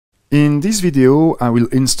In this video, I will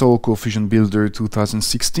install Coldfusion Builder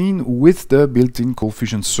 2016 with the built-in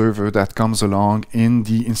Coldfusion server that comes along in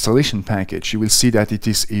the installation package. You will see that it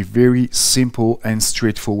is a very simple and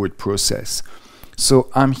straightforward process. So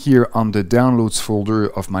I'm here on the downloads folder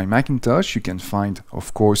of my Macintosh. You can find,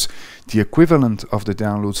 of course, the equivalent of the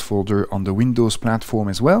downloads folder on the Windows platform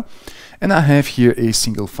as well. And I have here a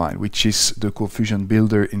single file, which is the Coldfusion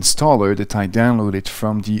Builder installer that I downloaded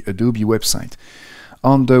from the Adobe website.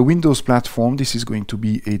 On the Windows platform, this is going to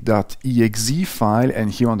be a .exe file, and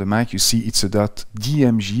here on the Mac you see it's a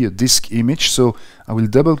 .dmg, a disk image. So I will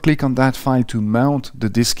double click on that file to mount the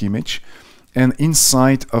disk image, and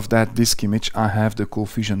inside of that disk image I have the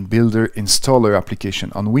Coldfusion Builder installer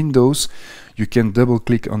application. On Windows you can double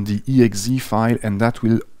click on the exe file and that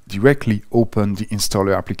will directly open the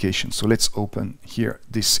installer application. So let's open here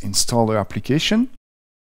this installer application.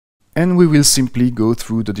 And we will simply go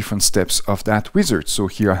through the different steps of that wizard. So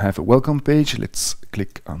here I have a welcome page. Let's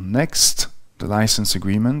click on next, the license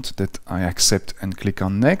agreement that I accept, and click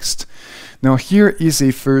on next. Now here is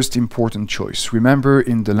a first important choice. Remember,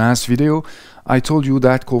 in the last video I told you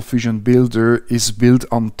that Coldfusion Builder is built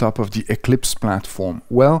on top of the Eclipse platform.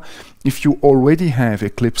 Well, if you already have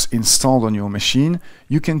Eclipse installed on your machine,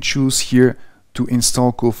 you can choose here to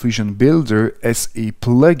install Coldfusion Builder as a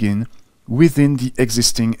plugin within the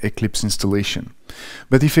existing Eclipse installation.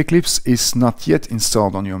 But if Eclipse is not yet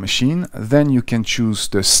installed on your machine, then you can choose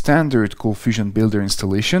the standard Coldfusion Builder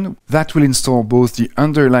installation that will install both the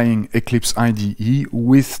underlying Eclipse IDE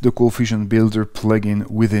with the Coldfusion Builder plugin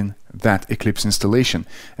within that Eclipse installation.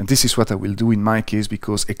 And this is what I will do in my case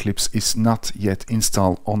because Eclipse is not yet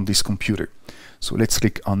installed on this computer. So let's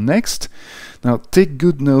click on next. Now take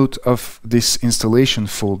good note of this installation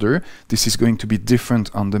folder. This is going to be different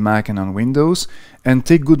on the Mac and on Windows. And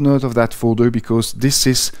take good note of that folder because this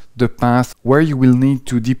is the path where you will need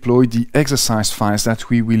to deploy the exercise files that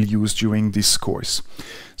we will use during this course.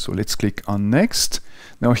 So let's click on next.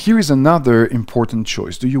 Now here is another important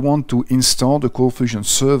choice. Do you want to install the Coldfusion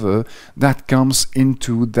server that comes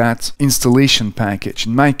into that installation package?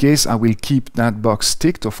 In my case, I will keep that box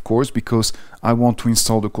ticked, of course, because I want to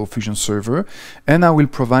install the Coldfusion server, and I will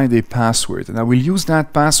provide a password, and I will use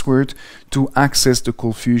that password to access the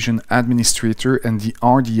Coldfusion administrator and the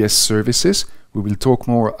RDS services. We will talk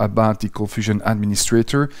more about the Coldfusion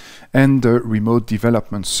Administrator and the Remote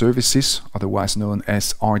Development Services, otherwise known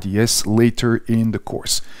as RDS, later in the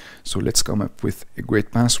course. So let's come up with a great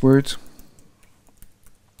password.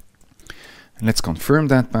 And let's confirm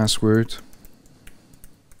that password.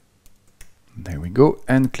 There we go,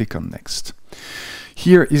 and click on next.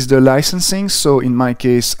 Here is the licensing. So in my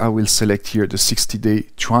case, I will select here the 60-day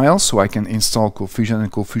trial so I can install Coldfusion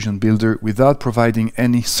and Coldfusion Builder without providing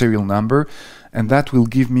any serial number. And that will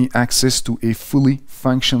give me access to a fully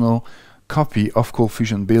functional copy of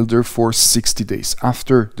Coldfusion Builder for 60 days.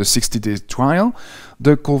 After the 60-day trial,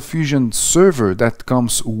 the Coldfusion server that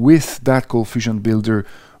comes with that Coldfusion Builder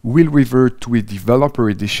will revert to a developer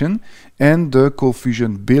edition, and the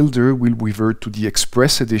Coldfusion Builder will revert to the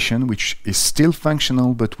Express edition, which is still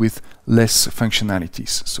functional but with less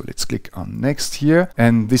functionalities. So let's click on next here,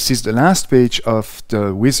 and this is the last page of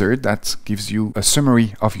the wizard that gives you a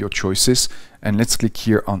summary of your choices. And let's click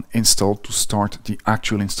here on install to start the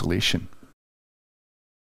actual installation.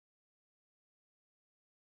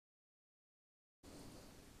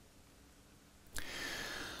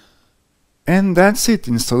 And that's it.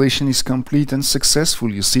 Installation is complete and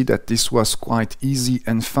successful. You see that this was quite easy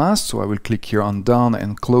and fast. So I will click here on done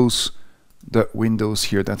and close the windows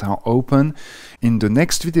here that are open. In the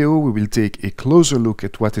next video, we will take a closer look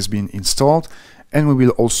at what has been installed, and we will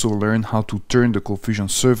also learn how to turn the Coldfusion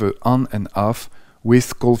server on and off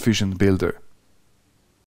with Coldfusion Builder.